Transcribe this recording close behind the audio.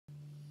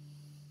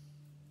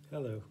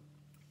Hello.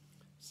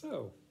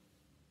 So,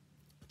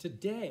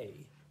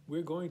 today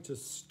we're going to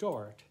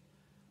start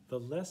the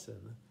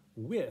lesson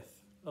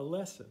with a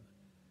lesson.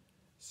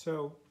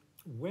 So,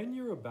 when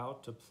you're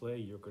about to play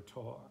your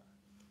guitar,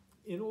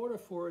 in order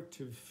for it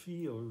to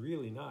feel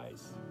really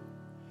nice,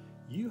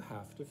 you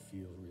have to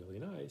feel really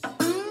nice.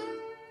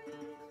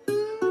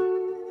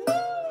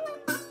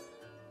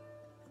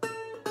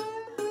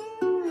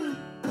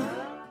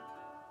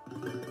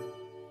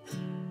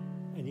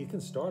 And you can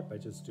start by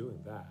just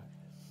doing that.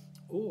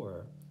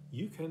 Or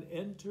you can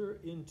enter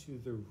into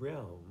the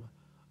realm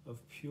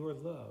of pure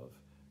love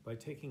by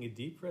taking a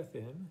deep breath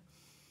in,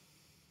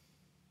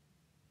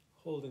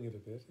 holding it a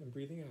bit, and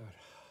breathing out.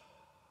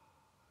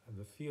 And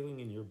the feeling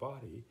in your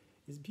body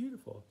is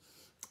beautiful.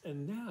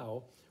 And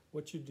now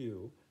what you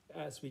do,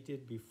 as we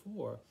did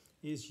before,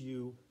 is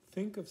you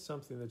think of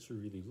something that you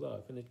really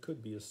love. And it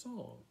could be a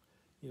song,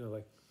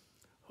 like,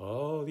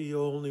 oh, the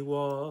only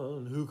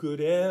one who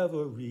could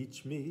ever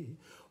reach me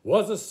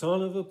was the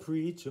son of a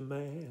preacher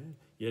man.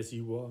 Yes,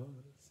 he was.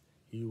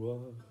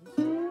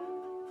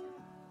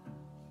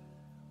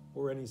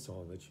 Or any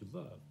song that you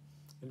love.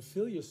 And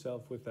fill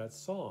yourself with that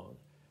song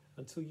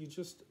until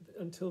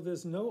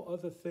there's no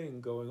other thing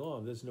going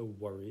on. There's no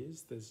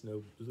worries, there's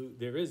no blue.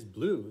 There is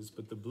blues,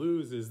 but the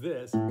blues is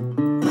this.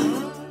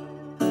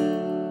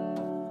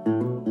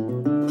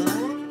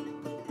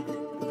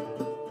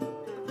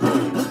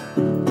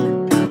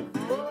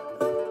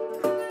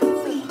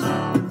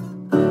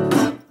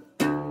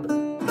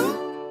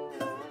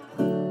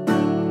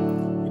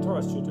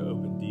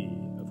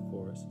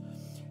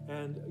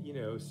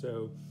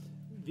 So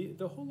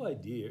the whole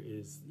idea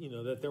is,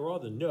 that there are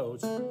the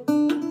notes.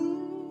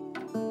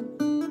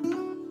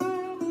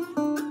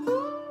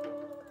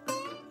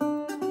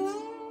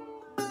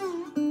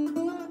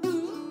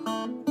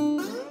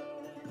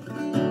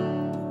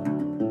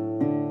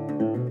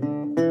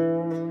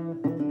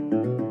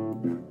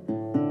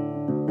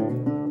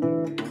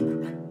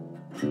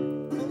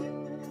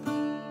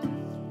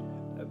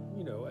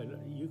 And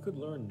you could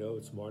learn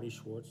notes. Marty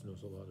Schwartz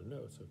knows a lot of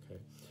notes, okay?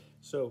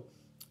 So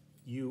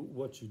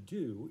what you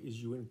do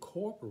is you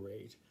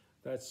incorporate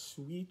that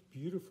sweet,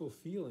 beautiful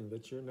feeling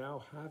that you're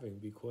now having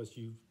because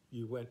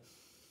you went,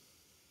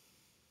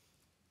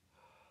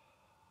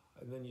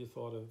 and then you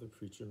thought of the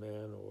preacher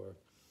man or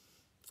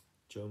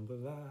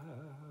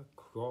jambalaya,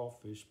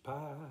 crawfish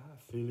pie,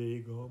 filet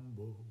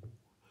gumbo.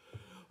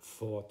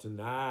 For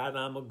tonight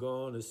I'm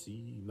gonna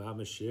see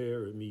Mama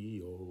share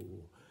me,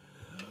 oh.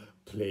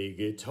 Play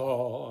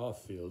guitar,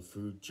 fill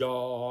fruit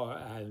jar,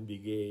 and be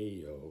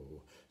gay,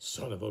 oh.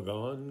 Son of a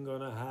gun,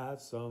 gonna have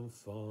some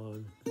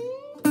fun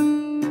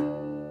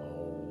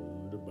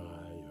on the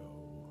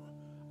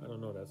bayou. I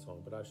don't know that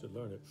song, but I should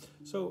learn it.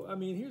 So,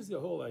 here's the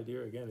whole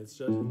idea again. It's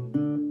just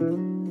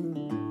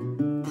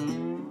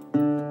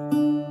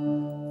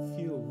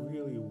feel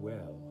really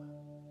well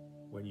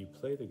when you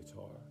play the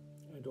guitar,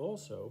 and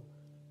also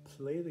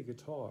play the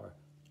guitar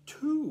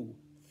to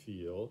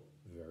feel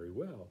very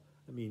well.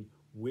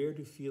 Where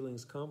do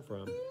feelings come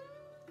from?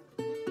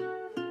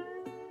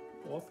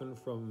 Often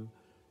from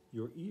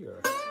your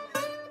ear.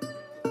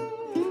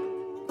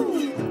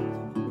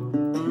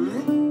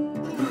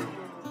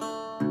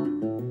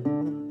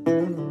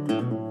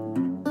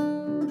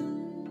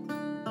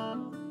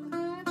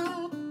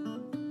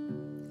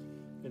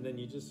 And then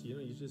you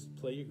just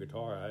play your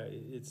guitar.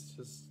 It's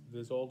just,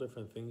 there's all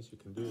different things you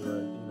can do,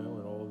 right? And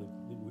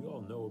we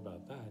all know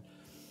about that.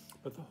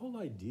 But the whole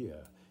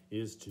idea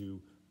is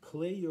to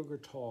play your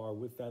guitar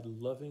with that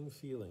loving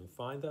feeling.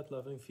 Find that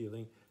loving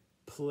feeling.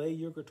 Play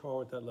your guitar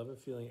with that loving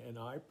feeling. And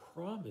I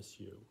promise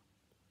you,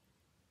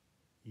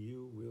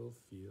 you will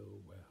feel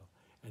well.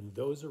 And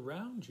those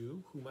around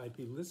you who might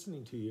be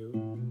listening to you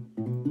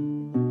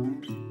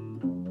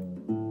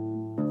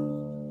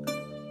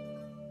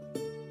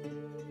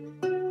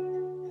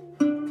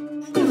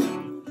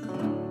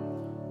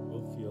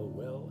will feel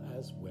well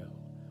as well.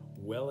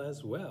 Well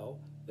as well,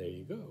 there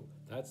you go.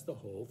 That's the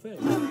whole thing.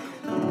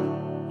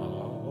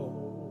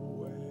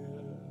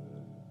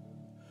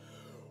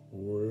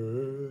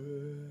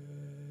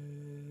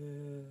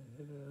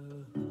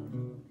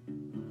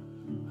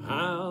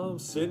 I'm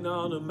sitting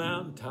on a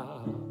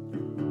mountaintop.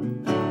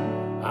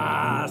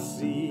 I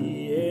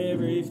see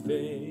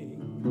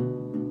everything.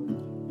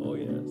 Oh,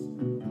 yes.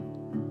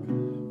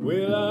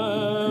 Well,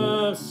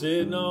 I'm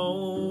sitting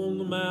on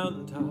the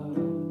mountaintop.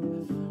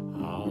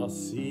 I'll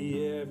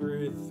see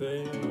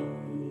everything.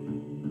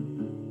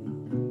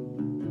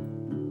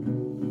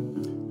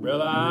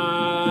 Well,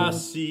 I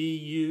see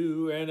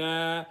you and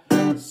I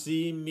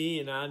see me,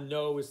 and I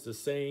know it's the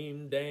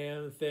same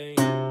damn thing.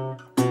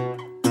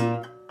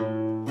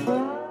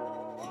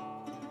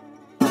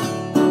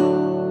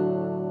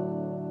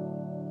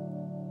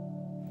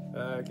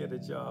 Get a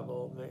job,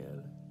 old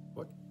man.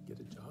 What? Get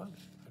a job?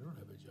 I don't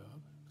have